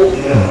whole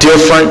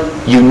different,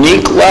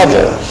 unique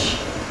level.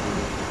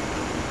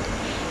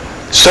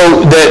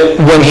 So that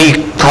when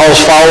he calls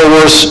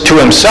followers to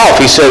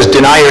himself, he says,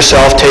 deny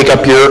yourself, take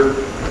up your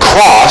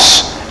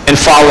cross, and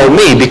follow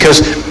me,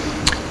 because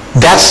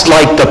that's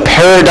like the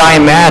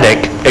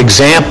paradigmatic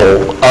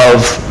example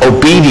of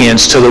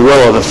obedience to the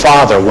will of the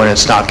Father when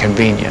it's not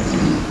convenient.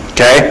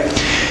 Okay?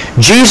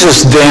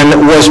 Jesus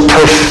then was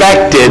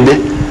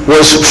perfected,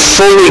 was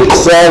fully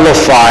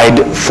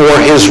qualified for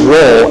his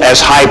role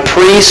as high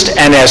priest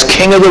and as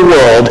king of the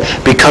world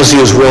because he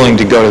was willing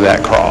to go to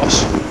that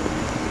cross.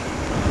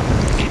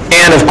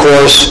 And of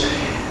course,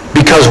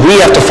 because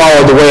we have to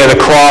follow the way of the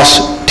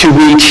cross to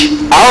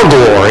reach our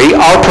glory,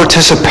 our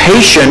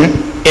participation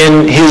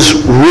in his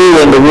rule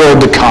in the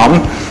world to come,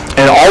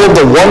 and all of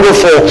the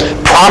wonderful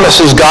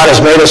promises God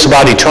has made us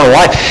about eternal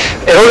life,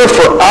 in order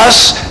for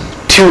us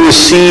to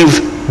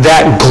receive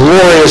that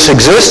glorious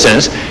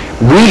existence,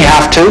 we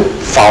have to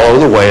follow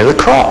the way of the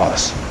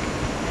cross.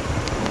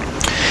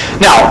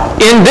 Now,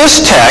 in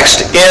this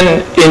text,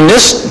 in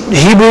this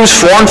Hebrews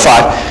 4 and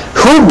 5,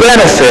 who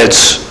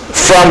benefits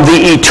from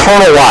the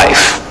eternal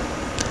life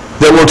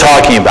that we're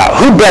talking about?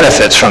 Who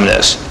benefits from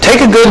this? Take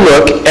a good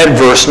look at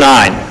verse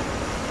 9.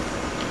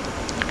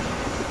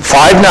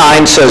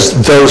 5:9 says,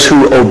 those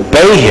who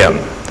obey him.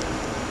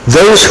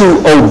 Those who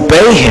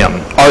obey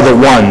him are the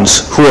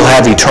ones who will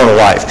have eternal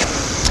life.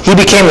 He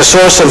became the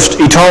source of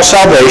eternal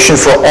salvation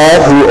for all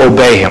who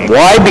obey him.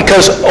 Why?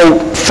 Because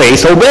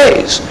faith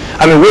obeys.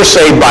 I mean, we're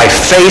saved by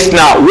faith,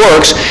 not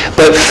works,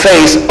 but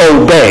faith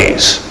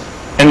obeys.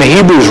 And the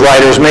Hebrews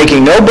writer is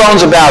making no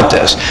bones about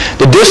this.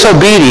 The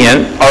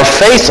disobedient are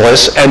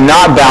faithless and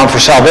not bound for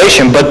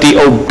salvation, but the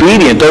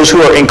obedient, those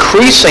who are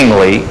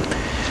increasingly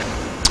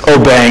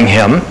obeying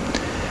him,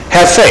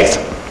 have faith.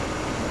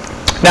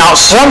 Now,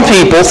 some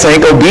people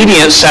think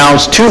obedience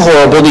sounds too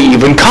horrible to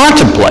even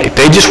contemplate.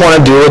 They just want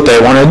to do what they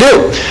want to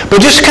do.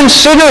 But just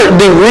consider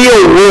the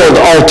real-world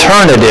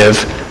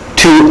alternative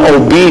to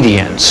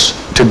obedience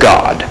to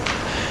God.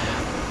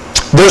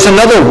 There's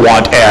another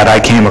want ad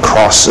I came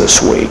across this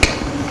week.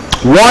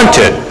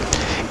 Wanted.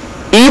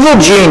 Evil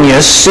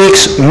genius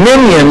seeks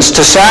minions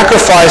to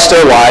sacrifice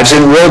their lives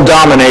in world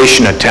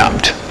domination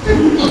attempt.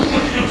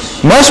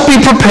 Must be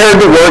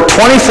prepared to work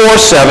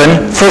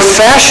 24/7 for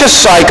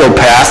fascist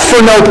psychopath for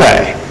no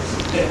pay.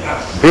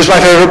 Here's my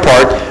favorite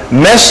part.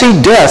 Messy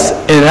death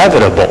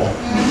inevitable.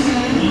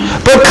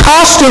 But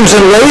costumes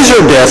and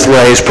laser death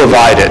rays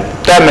provided.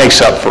 That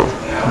makes up for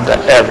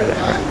everything.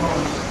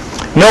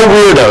 No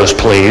weirdos,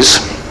 please.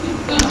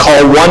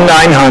 Call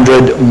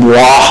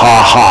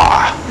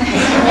 1-900-WAHA-HA.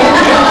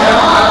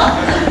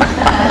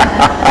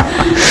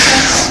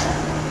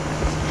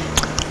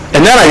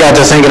 And then I got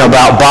to thinking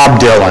about Bob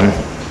Dylan.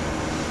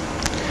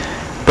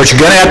 But you're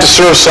going to have to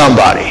serve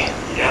somebody.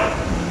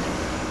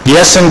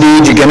 Yes,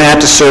 indeed, you're going to have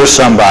to serve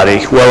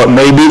somebody. Well, it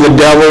may be the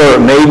devil or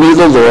it may be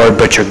the Lord,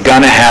 but you're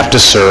going to have to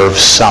serve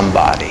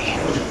somebody.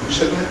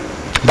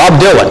 Bob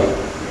Dylan.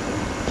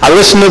 I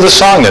listened to the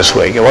song this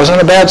week. It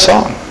wasn't a bad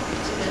song.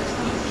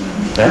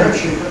 Yeah.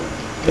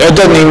 It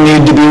doesn't even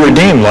need to be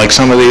redeemed like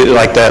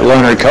like that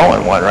Leonard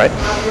Cohen one, right?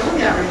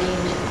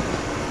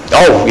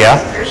 Oh, yeah?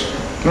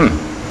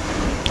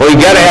 Well, you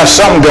got to have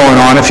something going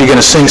on if you're going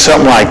to sing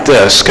something like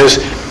this, because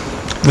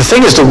the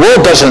thing is, the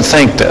world doesn't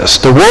think this.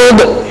 The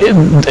world,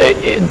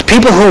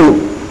 people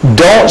who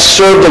don't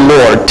serve the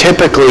Lord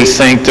typically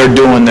think they're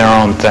doing their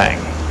own thing.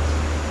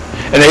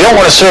 And they don't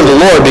want to serve the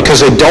Lord because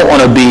they don't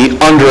want to be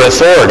under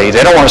authority.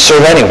 They don't want to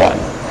serve anyone.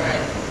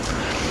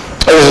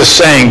 There's a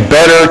saying,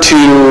 better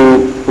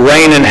to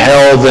reign in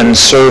hell than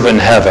serve in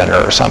heaven,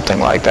 or something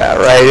like that,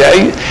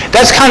 right?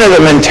 That's kind of the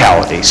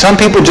mentality. Some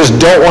people just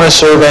don't want to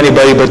serve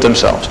anybody but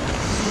themselves.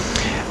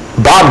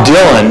 Bob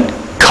Dylan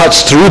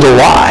cuts through the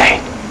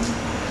lie.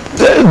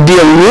 The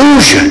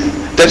illusion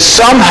that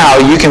somehow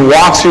you can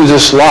walk through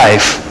this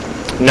life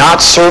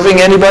not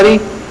serving anybody?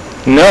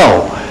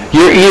 No.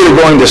 You're either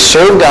going to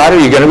serve God or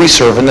you're going to be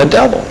serving the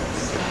devil.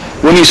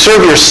 when you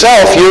serve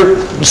yourself, you're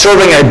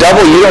serving a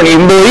devil you don't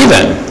even believe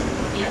in.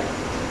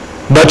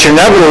 But you're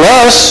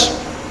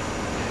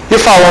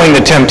following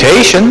the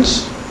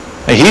temptations.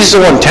 And he's the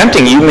one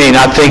tempting you. You may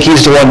not think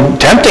he's the one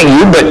tempting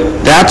you,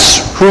 but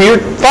that's who you're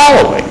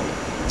following.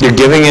 You're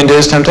giving into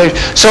his temptation.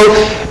 So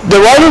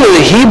the writer of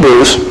the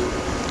Hebrews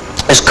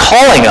is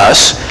calling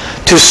us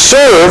to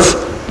serve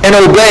and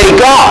obey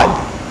God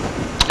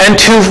and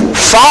to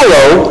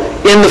follow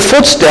in the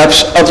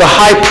footsteps of the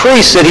high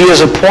priest that he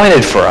has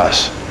appointed for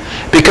us.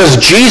 Because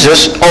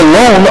Jesus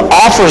alone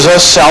offers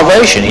us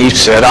salvation. He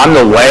said, I'm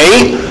the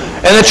way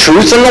and the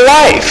truth and the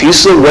life.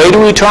 He's the way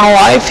to eternal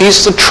life.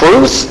 He's the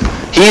truth.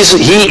 He is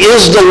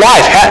the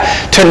life.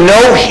 To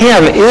know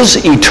him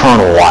is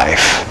eternal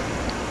life.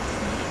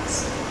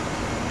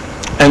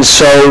 And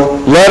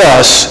so let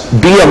us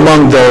be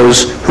among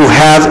those who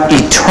have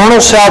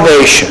eternal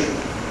salvation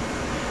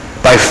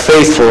by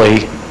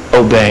faithfully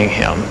obeying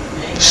him.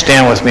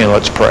 Stand with me and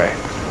let's pray.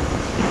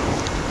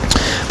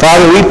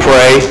 Father, we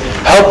pray,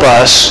 help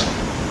us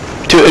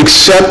to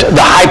accept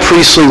the high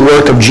priestly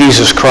work of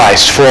Jesus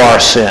Christ for our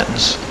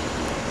sins.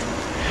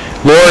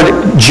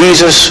 Lord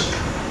Jesus,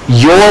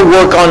 your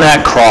work on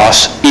that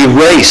cross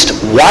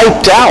erased,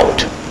 wiped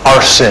out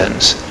our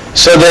sins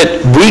so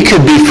that we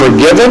could be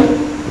forgiven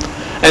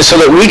and so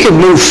that we could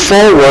move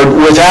forward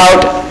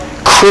without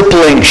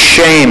crippling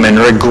shame and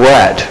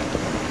regret,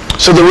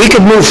 so that we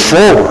could move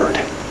forward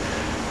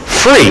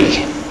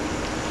free.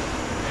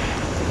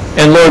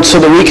 And Lord, so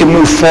that we can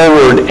move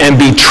forward and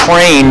be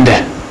trained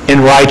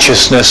in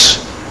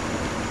righteousness,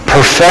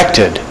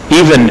 perfected,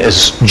 even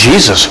as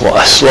Jesus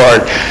was,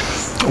 Lord.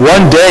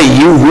 One day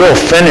you will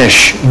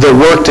finish the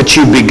work that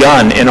you've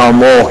begun in our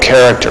moral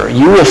character.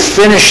 You will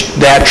finish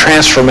that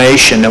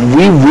transformation, and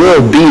we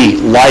will be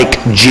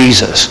like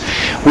Jesus.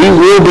 We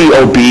will be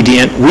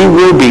obedient. We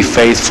will be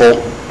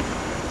faithful.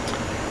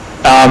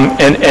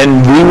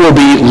 And we will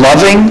be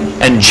loving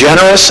and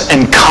generous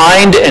and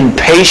kind and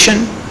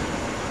patient.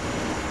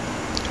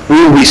 We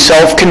will be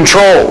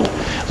self-controlled.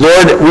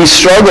 Lord, we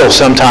struggle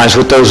sometimes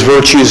with those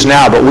virtues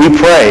now, but we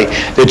pray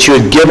that you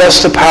would give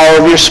us the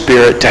power of your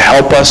Spirit to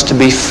help us to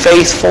be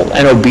faithful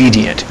and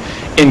obedient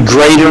in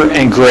greater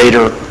and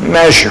greater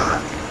measure.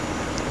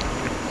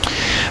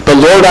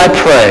 But Lord, I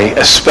pray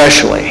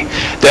especially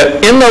that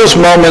in those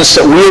moments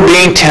that we're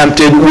being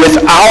tempted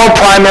with our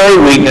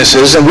primary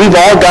weaknesses, and we've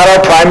all got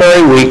our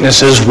primary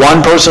weaknesses,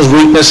 one person's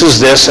weakness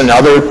is this,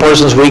 another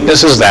person's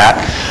weakness is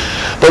that,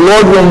 but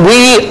Lord, when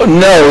we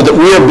know that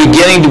we are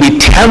beginning to be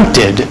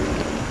tempted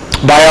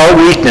by our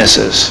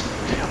weaknesses,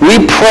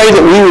 we pray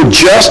that we would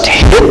just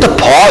hit the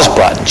pause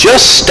button,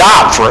 just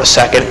stop for a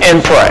second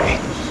and pray.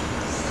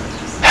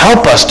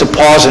 Help us to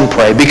pause and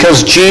pray,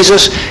 because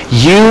Jesus,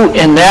 you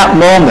in that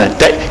moment,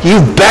 that you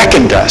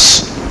beckoned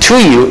us to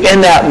you in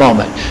that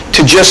moment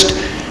to just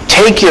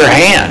take your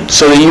hand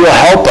so that you will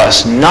help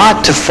us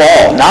not to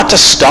fall, not to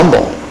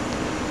stumble.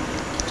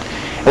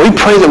 And we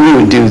pray that we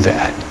would do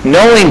that,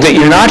 knowing that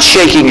you're not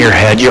shaking your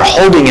head, you're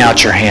holding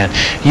out your hand.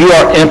 You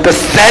are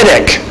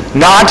empathetic,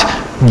 not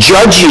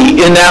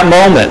judgy in that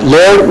moment.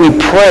 Lord, we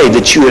pray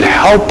that you would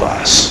help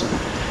us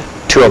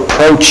to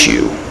approach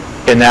you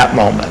in that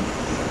moment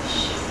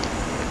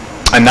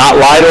and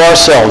not lie to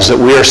ourselves that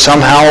we are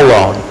somehow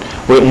alone.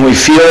 When we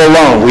feel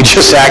alone, we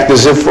just act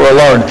as if we're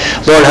alone.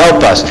 Lord,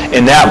 help us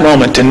in that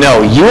moment to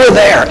know you are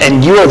there, and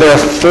you are there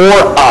for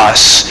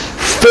us,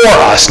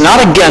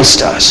 not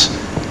against us.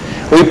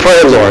 We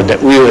pray, Lord, that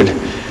we would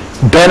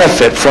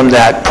benefit from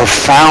that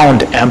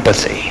profound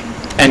empathy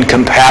and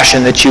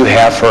compassion that you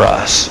have for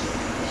us.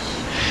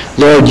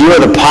 Lord, you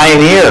are the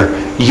pioneer.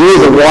 You're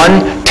the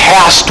one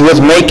tasked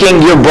with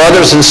making your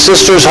brothers and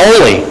sisters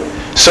holy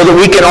so that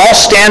we can all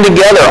stand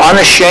together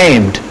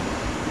unashamed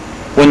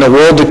when the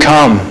world to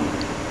come,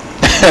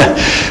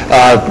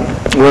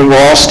 when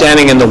we're all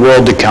standing in the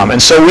world to come.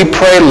 And so we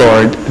pray,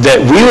 Lord,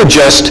 that we would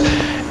just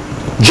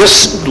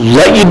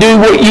let you do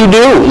what you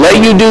do.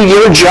 Let you do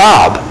your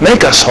job.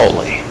 Make us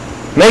holy.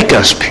 Make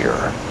us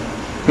pure.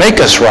 Make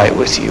us right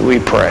with you, we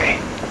pray.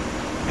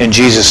 In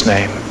Jesus'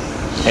 name,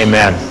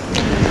 amen.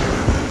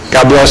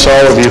 God bless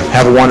all of you.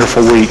 Have a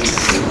wonderful week.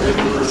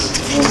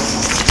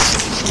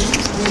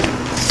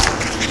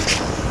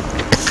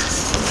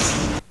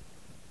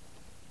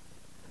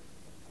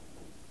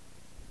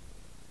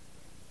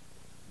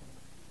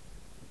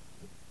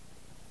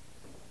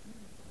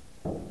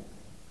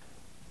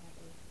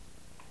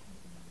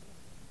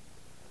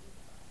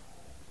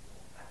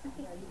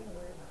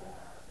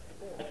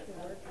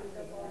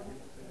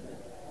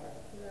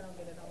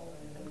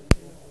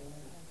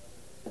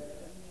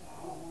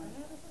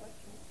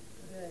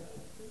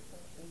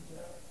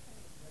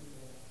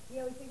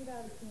 Yeah, we figured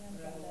out a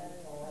cams on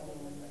that are having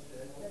a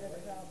bit of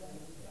a problem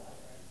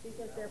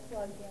because they're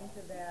plugged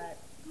into that.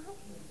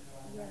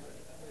 Yeah.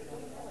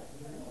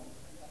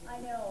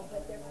 I know,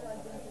 but they're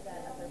plugged into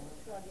that other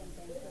plug-in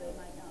thing, so they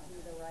might not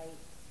be the right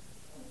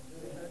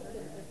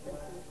consistency.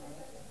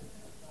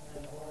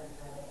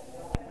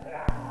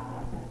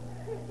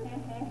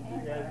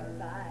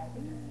 Bye.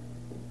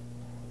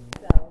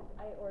 So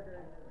I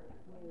ordered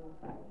new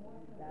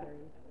batteries.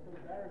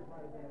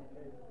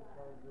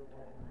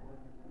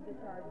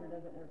 charger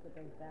doesn't work with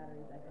those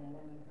batteries, I think.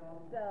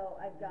 So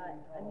I've got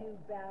a new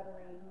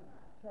battery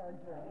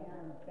charger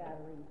and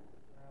batteries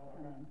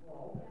coming.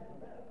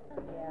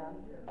 Yeah.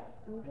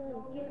 I'm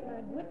gonna get my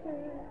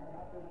whipper.